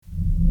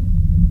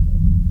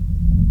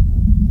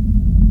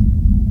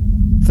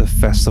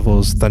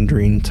festival's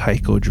thundering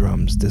taiko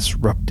drums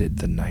disrupted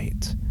the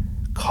night,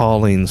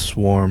 calling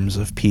swarms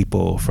of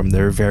people from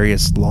their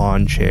various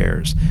lawn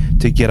chairs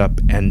to get up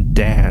and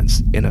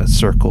dance in a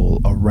circle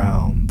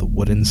around the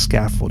wooden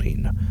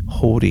scaffolding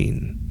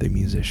holding the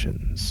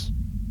musicians.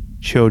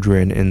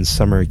 Children in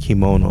summer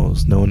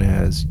kimonos known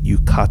as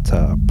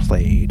yukata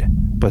played,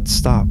 but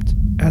stopped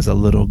as a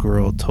little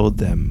girl told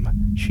them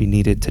she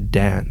needed to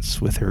dance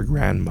with her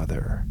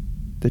grandmother.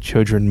 The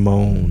children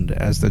moaned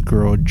as the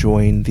girl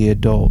joined the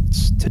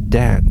adults to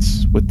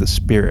dance with the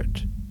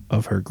spirit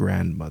of her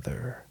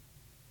grandmother.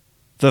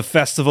 The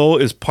festival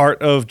is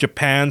part of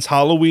Japan's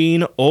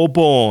Halloween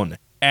Obon,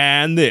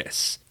 and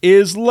this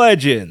is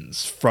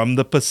Legends from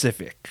the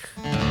Pacific.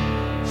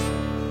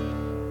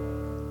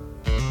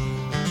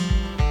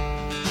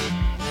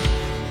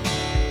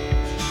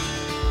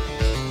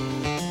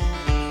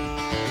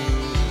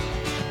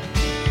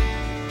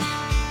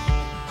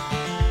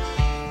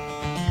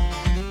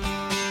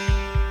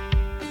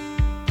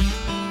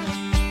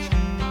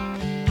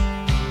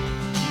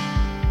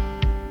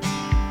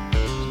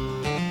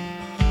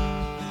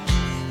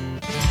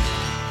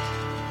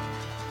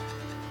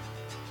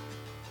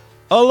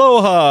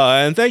 Aloha,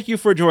 and thank you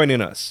for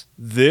joining us.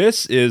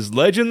 This is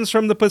Legends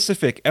from the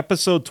Pacific,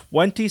 episode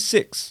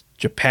 26,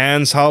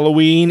 Japan's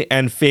Halloween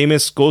and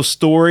famous ghost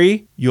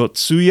story,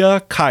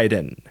 Yotsuya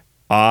Kaiden.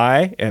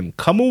 I am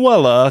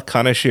Kamuela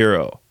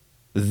Kaneshiro.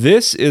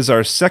 This is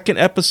our second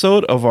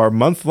episode of our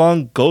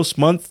month-long Ghost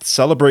Month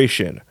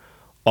celebration.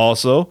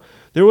 Also,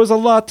 there was a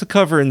lot to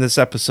cover in this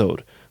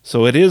episode,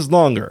 so it is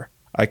longer.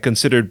 I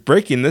considered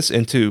breaking this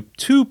into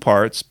 2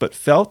 parts, but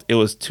felt it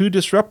was too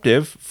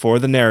disruptive for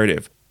the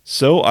narrative.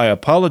 So I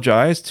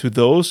apologize to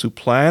those who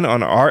plan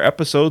on our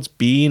episodes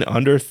being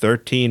under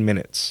 13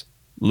 minutes.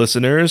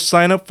 Listeners,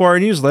 sign up for our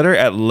newsletter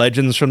at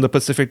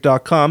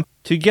legendsfromthepacific.com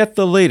to get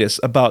the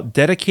latest about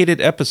dedicated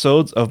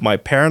episodes of my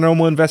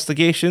paranormal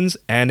investigations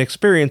and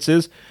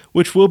experiences,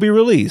 which will be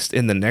released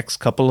in the next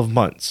couple of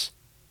months.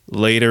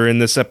 Later in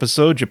this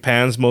episode,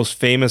 Japan's most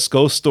famous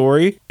ghost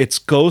story, its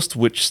ghost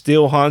which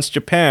still haunts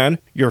Japan,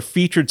 your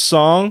featured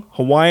song,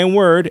 Hawaiian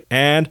word,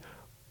 and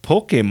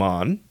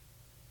Pokemon.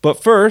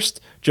 But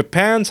first,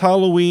 Japan's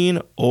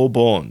Halloween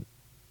Obon.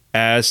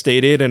 As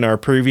stated in our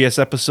previous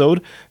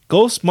episode,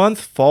 Ghost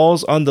Month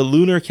falls on the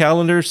lunar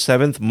calendar's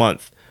 7th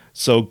month,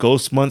 so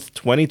Ghost Month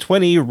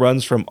 2020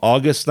 runs from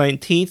August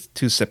 19th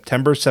to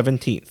September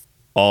 17th.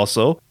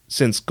 Also,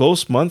 since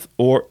Ghost Month,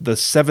 or the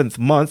 7th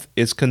month,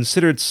 is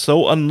considered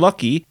so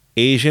unlucky,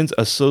 Asians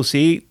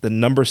associate the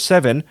number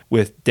 7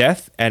 with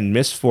death and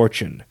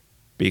misfortune.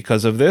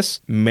 Because of this,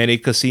 many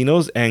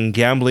casinos and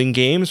gambling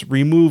games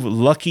remove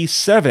lucky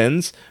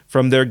 7s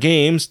from their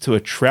games to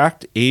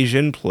attract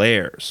Asian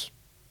players.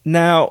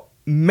 Now,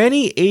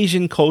 many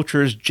Asian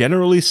cultures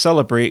generally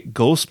celebrate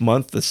Ghost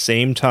Month the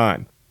same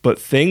time, but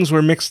things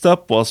were mixed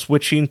up while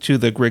switching to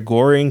the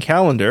Gregorian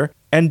calendar,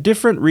 and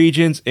different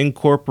regions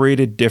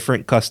incorporated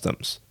different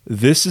customs.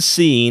 This is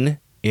seen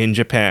in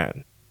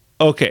Japan.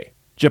 Okay,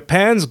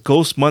 Japan's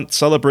Ghost Month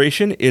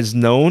celebration is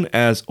known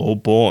as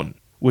Obon,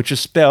 which is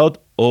spelled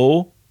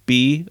O-B-O-N.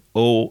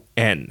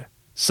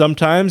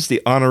 Sometimes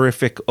the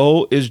honorific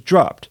O is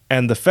dropped,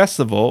 and the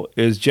festival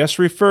is just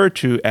referred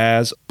to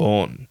as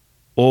Bon.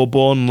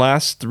 Obon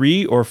lasts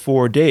 3 or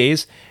 4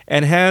 days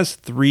and has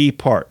 3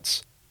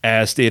 parts.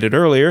 As stated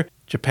earlier,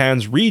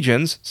 Japan's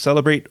regions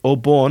celebrate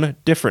Obon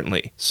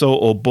differently, so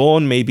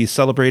Obon may be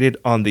celebrated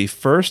on the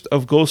 1st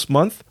of Ghost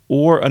Month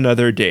or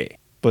another day.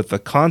 But the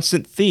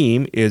constant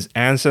theme is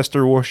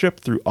ancestor worship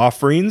through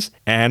offerings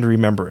and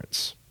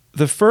remembrance.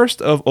 The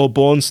first of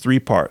Obon's 3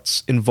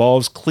 parts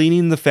involves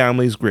cleaning the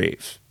family's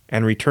grave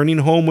and returning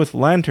home with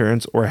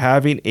lanterns or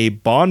having a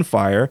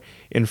bonfire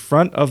in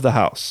front of the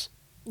house.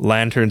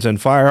 Lanterns and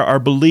fire are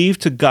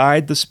believed to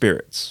guide the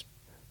spirits.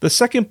 The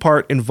second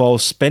part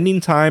involves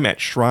spending time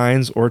at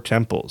shrines or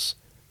temples.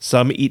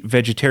 Some eat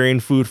vegetarian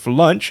food for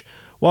lunch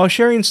while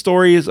sharing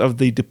stories of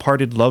the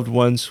departed loved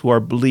ones who are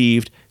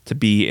believed to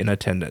be in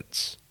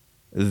attendance.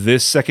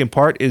 This second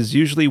part is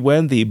usually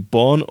when the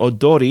Bon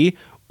Odori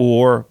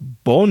or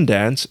Bon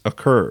Dance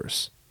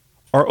occurs.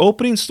 Our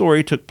opening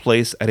story took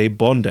place at a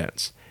Bon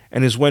Dance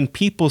and is when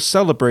people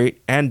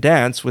celebrate and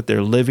dance with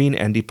their living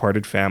and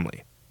departed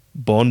family.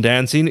 Bon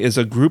dancing is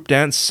a group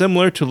dance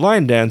similar to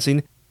line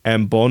dancing,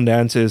 and Bon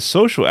dance's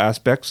social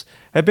aspects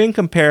have been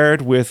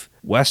compared with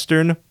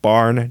Western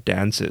barn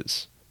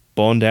dances.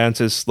 Bon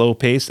dance's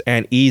slow-paced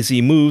and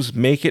easy moves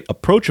make it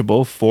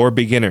approachable for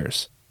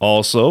beginners.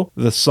 Also,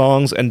 the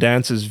songs and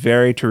dances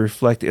vary to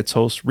reflect its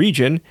host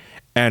region,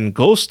 and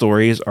ghost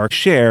stories are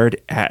shared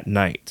at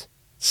night.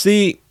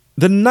 See,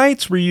 the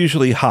nights were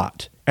usually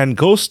hot, and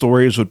ghost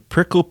stories would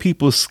prickle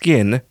people's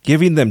skin,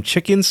 giving them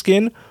chicken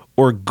skin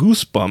or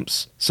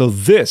goosebumps, so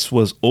this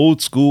was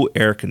old-school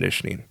air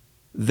conditioning.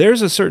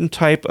 There's a certain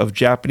type of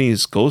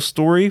Japanese ghost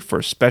story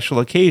for special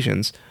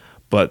occasions,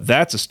 but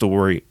that's a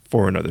story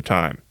for another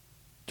time.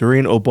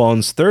 During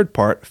Obon's 3rd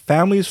part,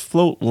 families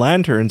float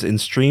lanterns in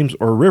streams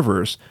or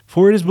rivers,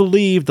 for it is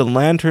believed the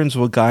lanterns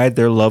will guide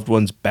their loved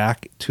ones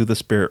back to the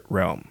spirit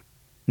realm.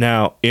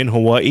 Now, in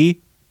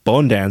Hawaii,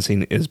 bone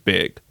dancing is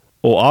big.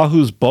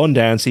 Oahu's bone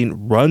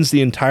dancing runs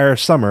the entire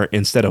summer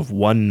instead of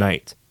one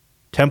night.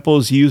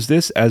 Temples use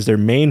this as their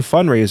main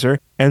fundraiser,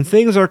 and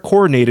things are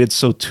coordinated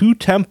so two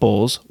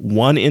temples,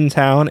 one in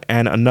town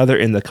and another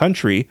in the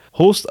country,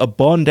 host a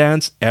bone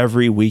dance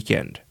every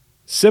weekend.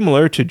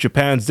 Similar to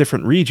Japan's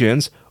different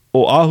regions,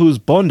 Oahu's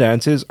bone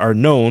dances are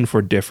known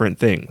for different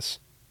things.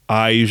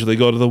 I usually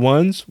go to the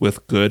ones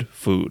with good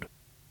food.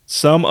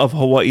 Some of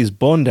Hawaii's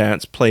bone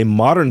dance play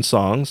modern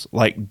songs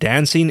like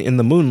Dancing in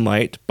the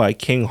Moonlight by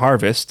King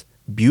Harvest,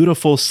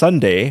 Beautiful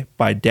Sunday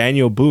by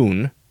Daniel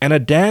Boone, and a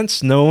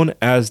dance known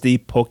as the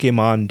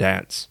Pokemon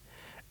Dance.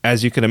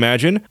 As you can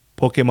imagine,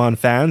 Pokemon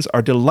fans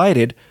are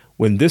delighted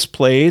when this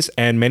plays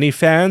and many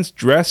fans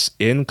dress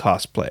in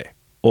cosplay.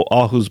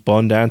 Oahu's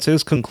bone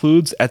dances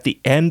concludes at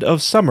the end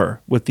of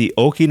summer with the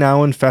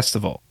Okinawan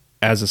Festival.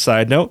 As a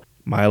side note,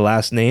 my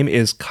last name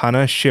is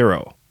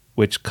Kanashiro,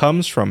 which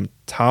comes from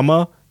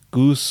Tama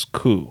Goose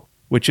Ku,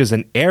 which is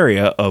an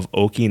area of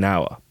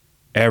Okinawa.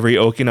 Every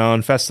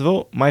Okinawan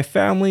festival, my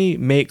family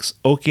makes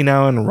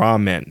Okinawan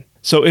ramen.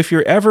 So if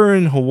you're ever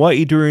in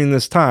Hawaii during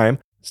this time,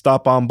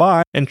 stop on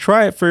by and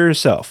try it for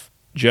yourself.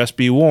 Just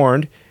be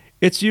warned,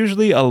 it's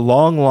usually a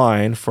long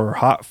line for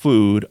hot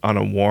food on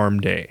a warm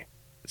day.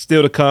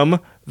 Still to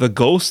come, The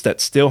Ghost That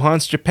Still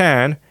Haunts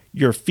Japan,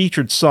 your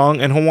featured song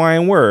and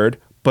Hawaiian word,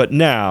 but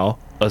now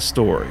a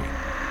story.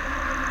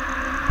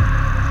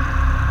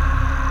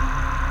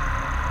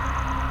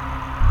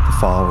 The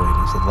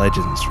following is the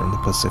Legends from the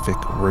Pacific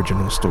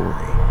original story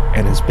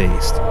and is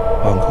based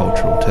on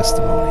cultural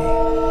testimony.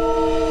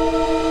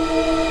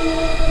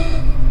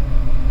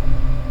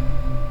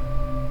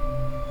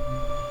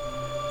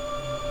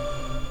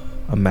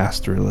 A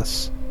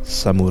masterless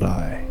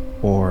samurai,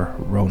 or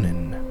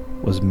ronin,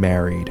 was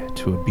married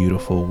to a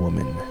beautiful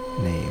woman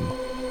named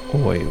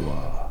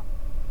Oiwa.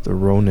 The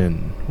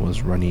ronin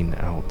was running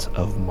out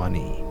of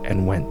money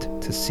and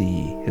went to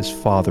see his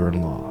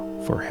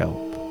father-in-law for help.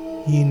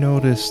 He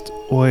noticed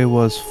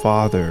Oiwa's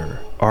father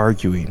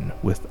arguing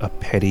with a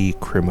petty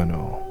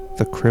criminal.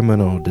 The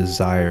criminal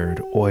desired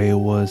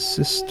Oiwa's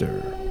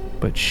sister,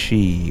 but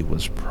she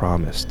was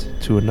promised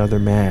to another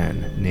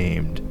man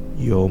named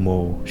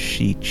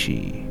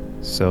Yomoshichi,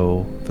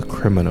 so the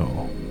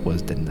criminal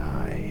was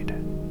denied.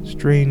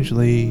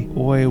 Strangely,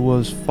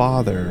 Oiwa's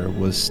father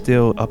was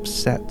still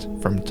upset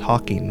from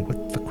talking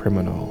with the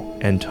criminal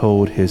and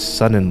told his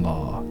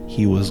son-in-law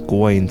he was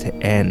going to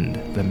end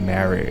the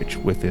marriage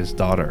with his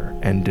daughter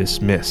and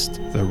dismissed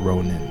the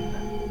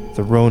ronin.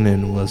 The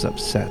ronin was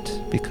upset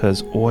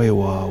because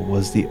Oiwa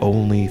was the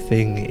only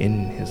thing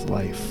in his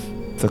life.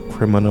 The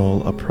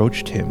criminal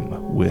approached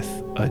him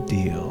with a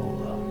deal.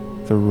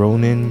 The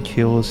ronin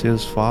kills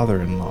his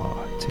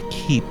father-in-law to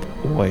keep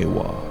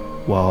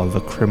Oiwa, while the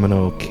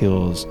criminal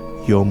kills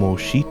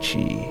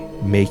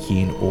Yomoshichi,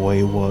 making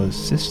Oiwa's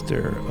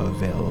sister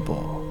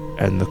available,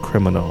 and the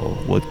criminal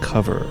would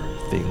cover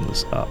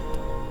things up.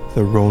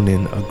 The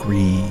ronin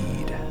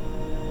agreed.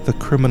 The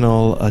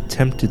criminal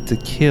attempted to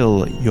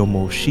kill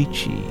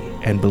Yomoshichi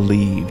and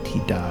believed he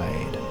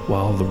died,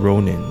 while the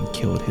ronin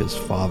killed his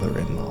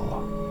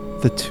father-in-law.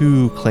 The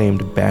two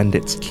claimed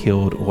bandits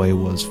killed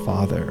Oiwa's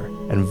father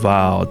and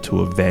vowed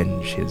to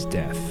avenge his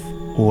death.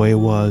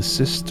 Oiwa's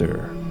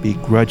sister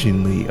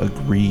begrudgingly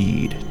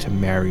agreed to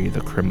marry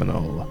the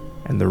criminal,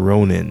 and the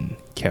ronin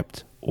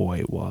kept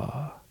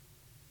Oiwa.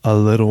 A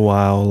little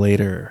while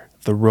later,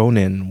 the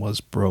ronin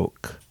was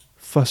broke.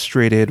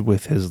 Frustrated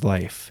with his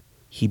life,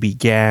 he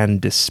began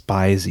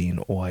despising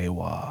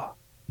Oiwa.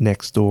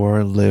 Next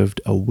door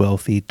lived a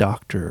wealthy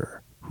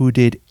doctor who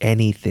did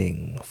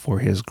anything for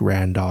his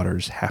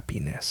granddaughter's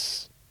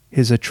happiness.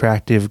 His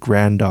attractive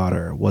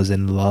granddaughter was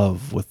in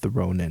love with the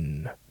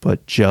ronin,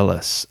 but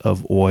jealous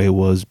of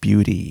Oiwa's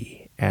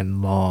beauty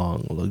and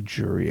long,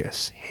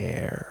 luxurious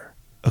hair.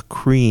 A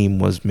cream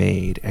was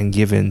made and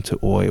given to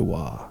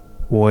Oiwa.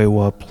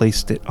 Oiwa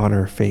placed it on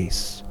her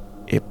face.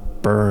 It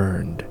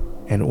burned,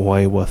 and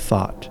Oiwa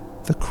thought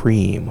the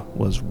cream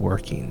was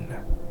working.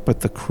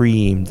 But the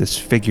cream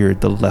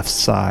disfigured the left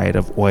side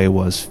of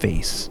Oiwa's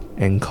face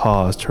and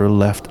caused her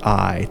left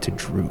eye to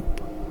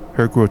droop.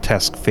 Her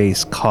grotesque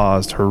face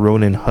caused her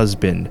ronin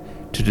husband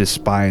to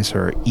despise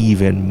her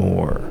even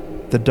more.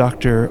 The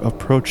doctor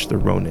approached the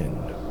ronin,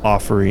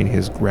 offering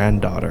his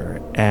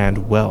granddaughter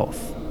and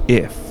wealth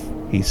if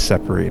he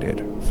separated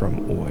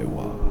from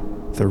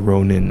Oiwa. The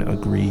ronin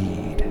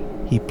agreed.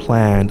 He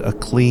planned a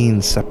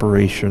clean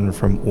separation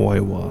from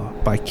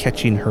Oiwa by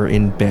catching her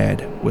in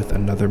bed with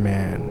another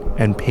man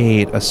and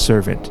paid a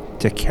servant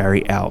to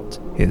carry out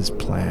his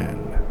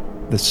plan.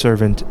 The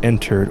servant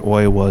entered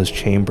Oiwa's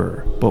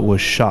chamber, but was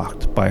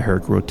shocked by her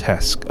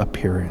grotesque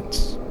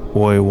appearance.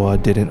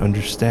 Oiwa didn't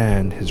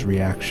understand his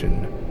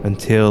reaction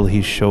until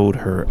he showed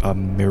her a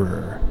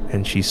mirror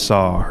and she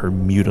saw her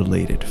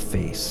mutilated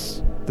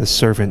face. The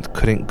servant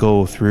couldn't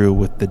go through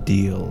with the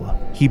deal.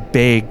 He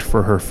begged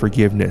for her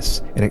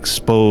forgiveness and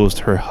exposed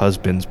her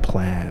husband's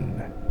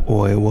plan.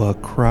 Oiwa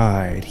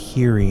cried,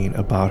 hearing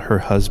about her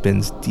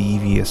husband's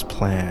devious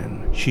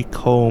plan. She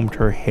combed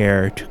her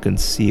hair to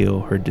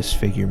conceal her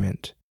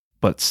disfigurement,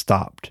 but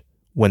stopped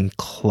when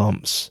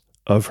clumps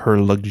of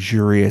her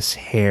luxurious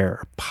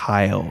hair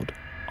piled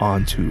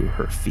onto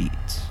her feet.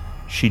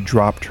 She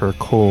dropped her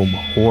comb,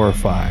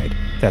 horrified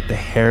that the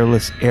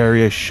hairless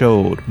area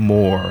showed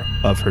more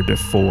of her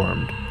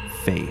deformed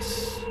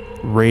face.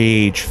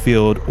 Rage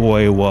filled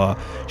Oiwa.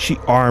 She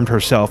armed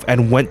herself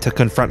and went to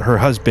confront her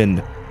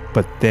husband,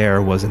 but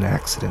there was an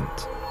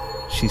accident.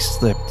 She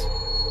slipped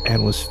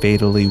and was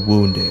fatally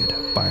wounded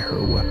by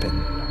her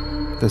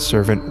weapon. The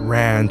servant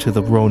ran to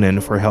the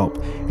Ronin for help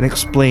and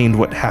explained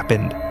what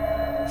happened.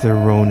 The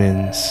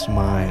Ronin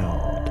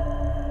smiled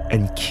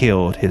and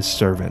killed his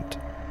servant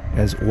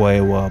as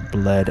Oiwa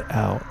bled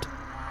out,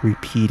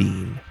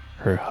 repeating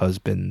her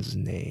husband's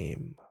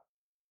name.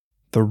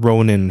 The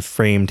Ronin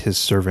framed his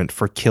servant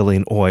for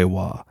killing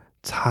Oiwa,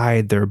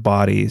 tied their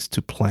bodies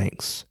to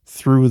planks,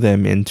 threw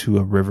them into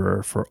a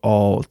river for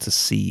all to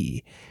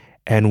see,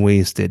 and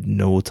wasted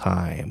no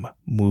time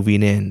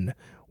moving in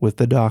with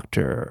the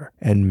doctor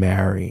and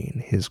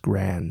marrying his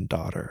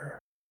granddaughter.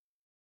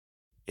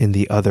 In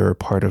the other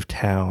part of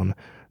town,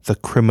 the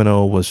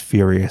criminal was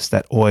furious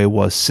that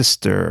Oiwa's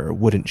sister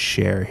wouldn't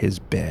share his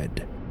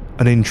bed.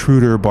 An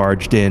intruder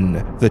barged in.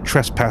 The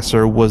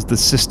trespasser was the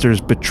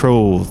sister's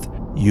betrothed,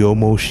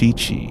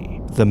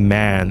 Yomoshichi, the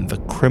man the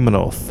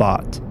criminal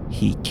thought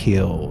he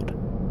killed.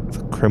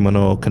 The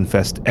criminal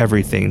confessed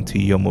everything to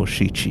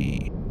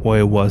Yomoshichi.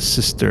 Oiwa's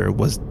sister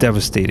was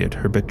devastated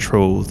her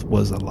betrothed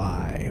was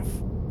alive,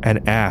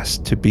 and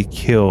asked to be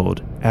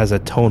killed as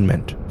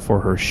atonement for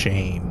her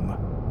shame.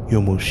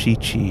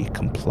 Yomoshichi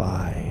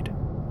complied.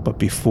 But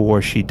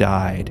before she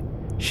died,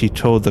 she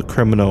told the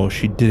criminal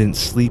she didn't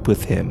sleep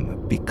with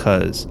him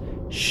because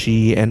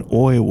she and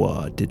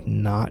Oiwa did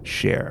not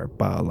share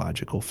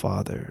biological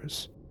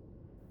fathers.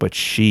 But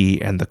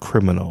she and the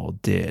criminal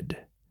did.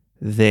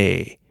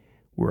 They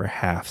were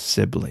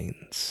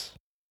half-siblings.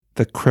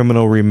 The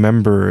criminal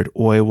remembered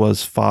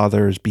Oiwa's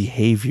father's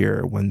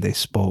behavior when they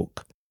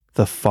spoke.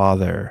 The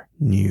father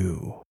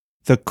knew.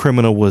 The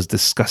criminal was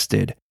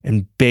disgusted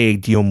and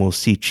begged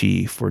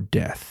Yomoshichi for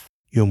death.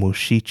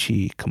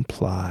 Yomoshichi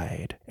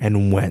complied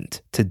and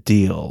went to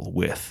deal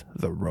with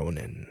the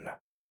Ronin.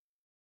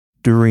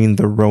 During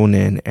the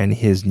Ronin and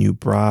his new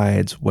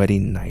bride's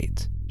wedding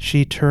night,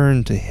 she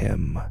turned to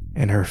him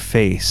and her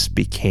face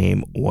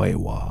became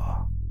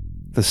Oiwa.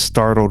 The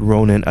startled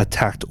Ronin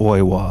attacked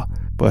Oiwa,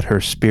 but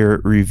her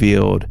spirit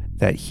revealed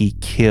that he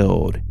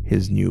killed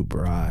his new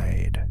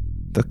bride.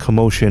 The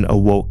commotion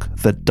awoke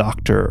the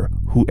doctor,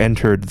 who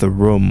entered the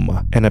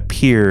room and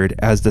appeared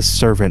as the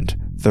servant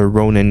the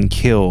Ronin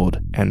killed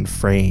and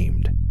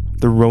framed.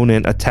 The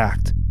Ronin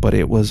attacked, but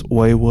it was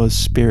Oiwa's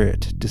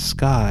spirit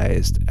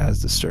disguised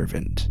as the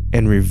servant,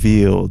 and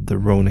revealed the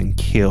Ronin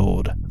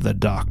killed the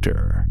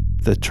doctor.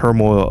 The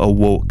turmoil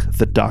awoke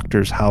the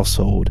doctor's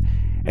household,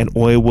 and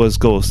Oiwa's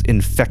ghost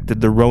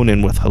infected the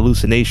Ronin with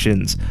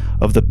hallucinations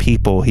of the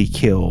people he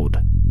killed.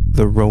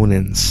 The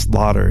Ronin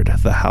slaughtered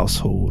the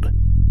household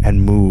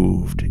and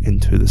moved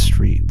into the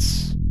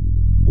streets.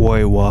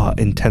 Oiwa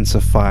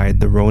intensified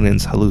the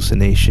Ronin's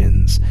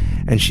hallucinations,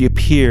 and she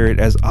appeared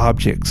as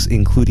objects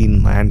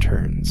including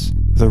lanterns.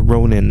 The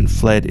Ronin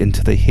fled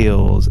into the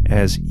hills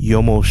as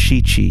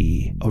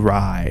Yomoshichi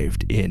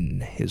arrived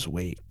in his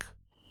wake.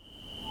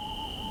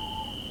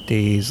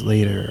 Days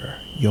later,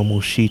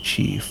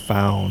 Yomoshichi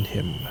found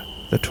him.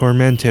 The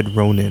tormented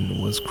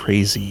Ronin was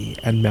crazy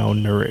and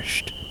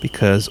malnourished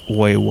because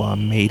Oiwa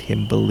made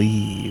him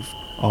believe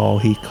all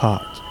he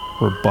caught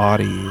were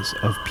bodies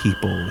of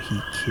people he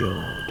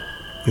killed.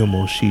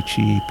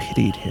 Yomoshichi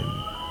pitied him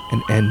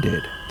and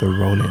ended the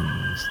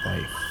Ronin's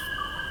life.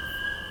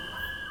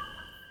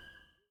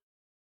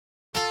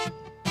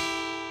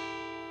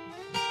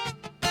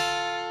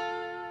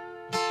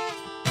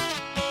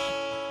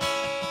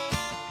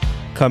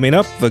 Coming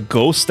up, The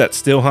Ghost That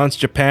Still Haunts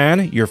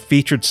Japan, your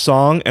featured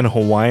song and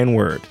Hawaiian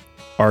word.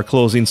 Our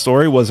closing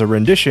story was a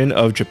rendition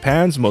of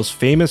Japan's most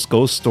famous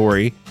ghost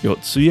story,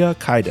 Yotsuya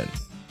Kaiden.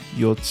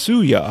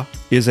 Yotsuya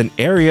is an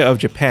area of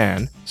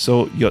Japan,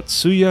 so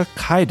Yotsuya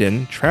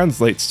Kaiden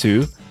translates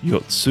to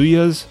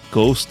Yotsuya's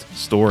Ghost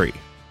Story.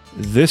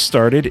 This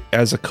started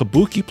as a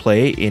kabuki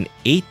play in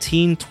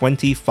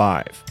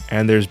 1825,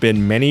 and there's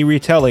been many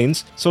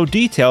retellings, so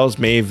details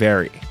may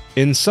vary.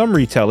 In some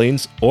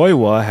retellings,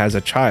 Oiwa has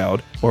a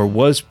child, or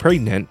was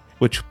pregnant,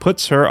 which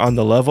puts her on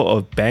the level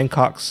of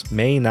Bangkok's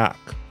Mae Nak,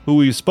 who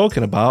we've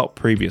spoken about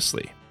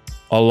previously.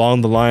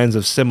 Along the lines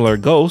of similar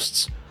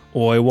ghosts,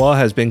 Oiwa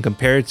has been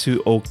compared to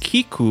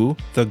Okiku,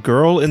 the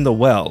girl in the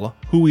well,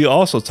 who we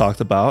also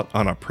talked about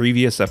on a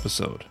previous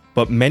episode.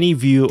 But many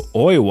view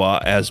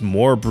Oiwa as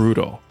more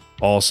brutal.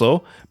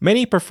 Also,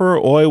 many prefer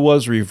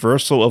Oiwa's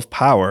reversal of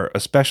power,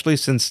 especially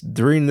since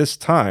during this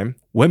time,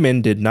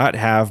 women did not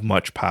have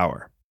much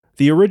power.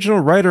 The original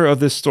writer of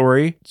this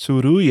story,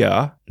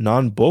 Tsuruya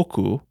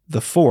Nanboku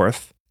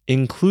IV,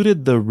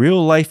 included the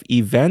real-life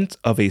event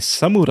of a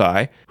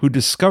samurai who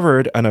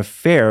discovered an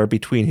affair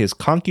between his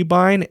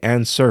concubine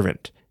and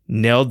servant,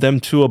 nailed them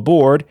to a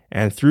board,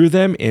 and threw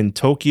them in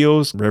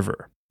Tokyo's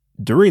river.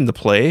 During the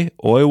play,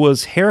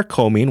 Oiwa's hair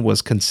combing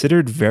was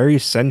considered very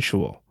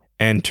sensual,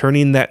 and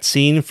turning that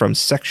scene from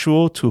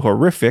sexual to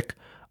horrific,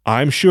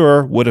 I'm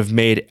sure would have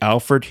made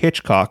Alfred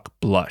Hitchcock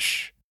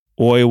blush.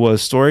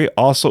 Oiwa's story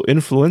also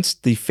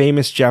influenced the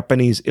famous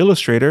Japanese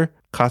illustrator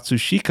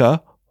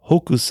Katsushika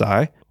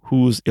Hokusai,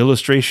 whose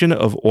illustration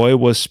of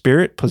Oiwa's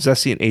spirit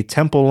possessing a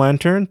temple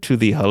lantern to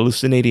the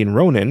hallucinating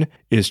Ronin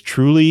is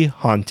truly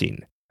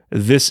haunting.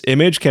 This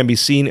image can be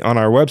seen on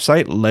our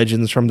website,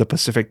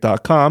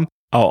 legendsfromthepacific.com.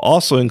 I'll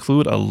also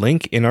include a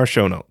link in our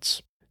show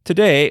notes.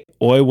 Today,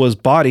 Oiwa's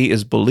body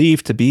is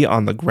believed to be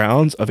on the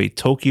grounds of a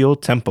Tokyo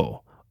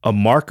temple. A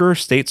marker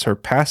states her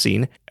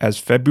passing as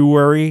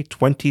February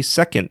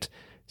 22nd,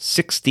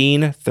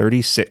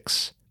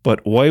 1636.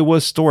 But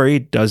Oiwa's story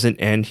doesn't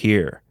end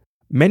here.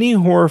 Many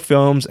horror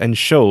films and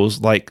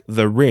shows like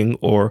The Ring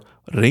or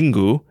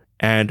Ringu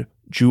and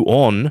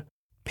Ju-on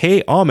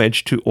pay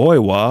homage to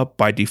Oiwa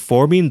by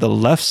deforming the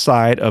left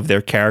side of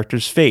their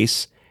character's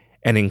face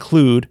and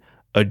include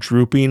a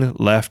drooping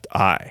left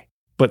eye.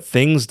 But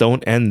things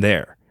don't end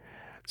there.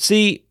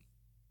 See,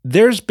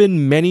 there's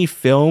been many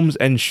films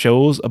and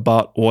shows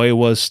about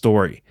Oiwa's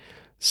story.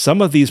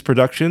 Some of these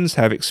productions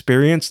have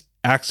experienced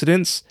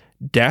accidents,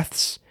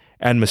 deaths,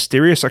 and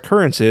mysterious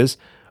occurrences,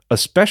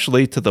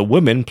 especially to the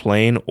women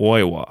playing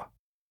Oiwa.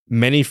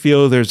 Many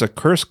feel there's a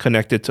curse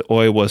connected to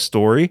Oiwa's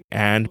story,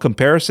 and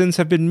comparisons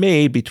have been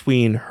made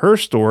between her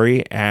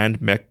story and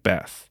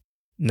Macbeth.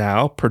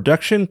 Now,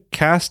 production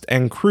cast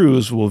and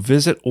crews will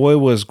visit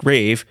Oiwa's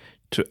grave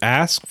to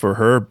ask for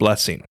her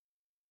blessing.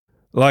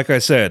 Like I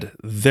said,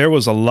 there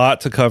was a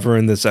lot to cover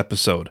in this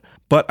episode,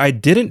 but I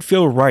didn't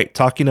feel right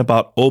talking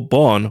about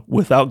Obon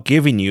without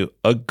giving you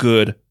a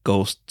good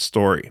ghost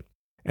story.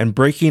 And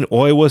breaking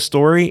Oiwa's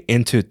story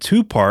into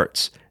 2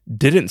 parts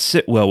didn't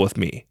sit well with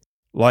me.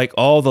 Like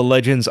all the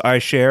legends I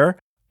share,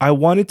 I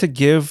wanted to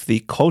give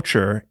the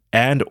culture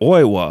and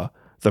Oiwa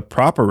the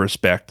proper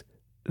respect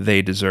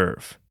they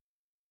deserve.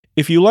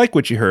 If you like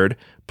what you heard,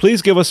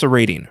 please give us a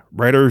rating,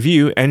 write a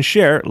review, and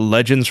share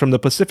Legends from the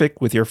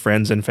Pacific with your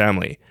friends and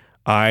family.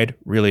 I'd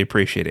really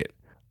appreciate it.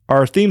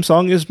 Our theme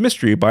song is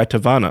Mystery by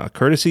Tavana,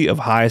 courtesy of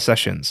High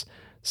Sessions.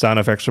 Sound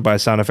effects are by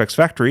Sound Effects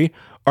Factory.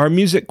 Our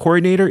music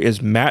coordinator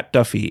is Matt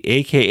Duffy,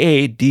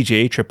 aka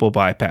DJ Triple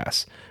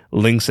Bypass.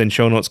 Links and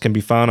show notes can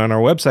be found on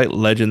our website,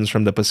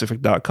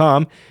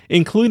 legendsfromthepacific.com,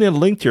 including a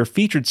link to your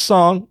featured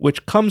song,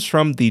 which comes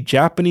from the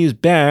Japanese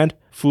band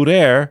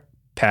Furere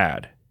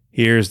Pad.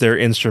 Here's their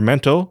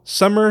instrumental,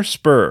 Summer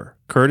Spur,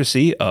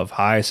 courtesy of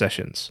High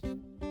Sessions.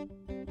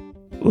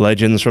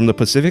 Legends from the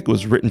Pacific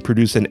was written,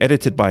 produced, and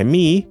edited by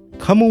me,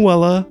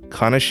 Kamuela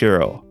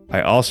Kaneshiro.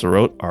 I also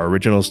wrote our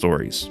original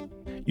stories.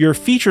 Your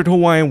featured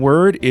Hawaiian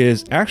word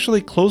is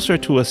actually closer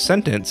to a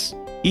sentence,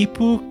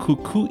 Ipu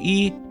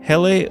Kukui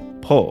Hele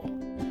Po.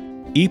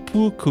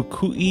 Ipu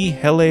Kukui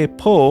Hele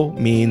Po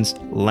means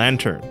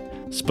lantern.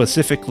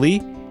 Specifically,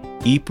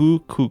 Ipu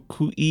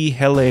Kukui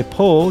Hele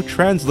Po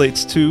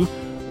translates to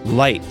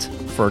light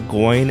for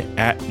going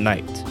at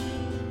night.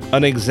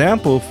 An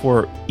example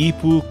for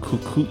Ipu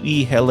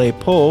Kukui Hele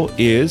Po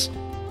is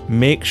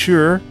make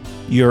sure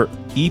your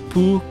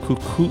Ipu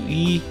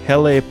Kukui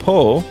Hele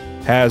Po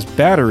has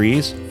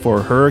batteries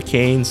for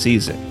hurricane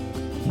season.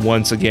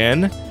 Once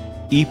again,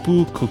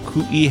 Ipu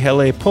Kukui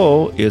Hele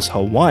Po is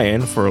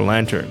Hawaiian for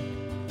lantern.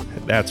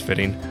 That's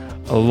fitting.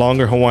 A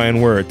longer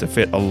Hawaiian word to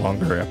fit a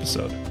longer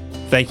episode.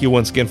 Thank you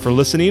once again for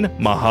listening.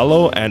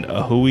 Mahalo and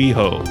ahui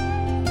ho.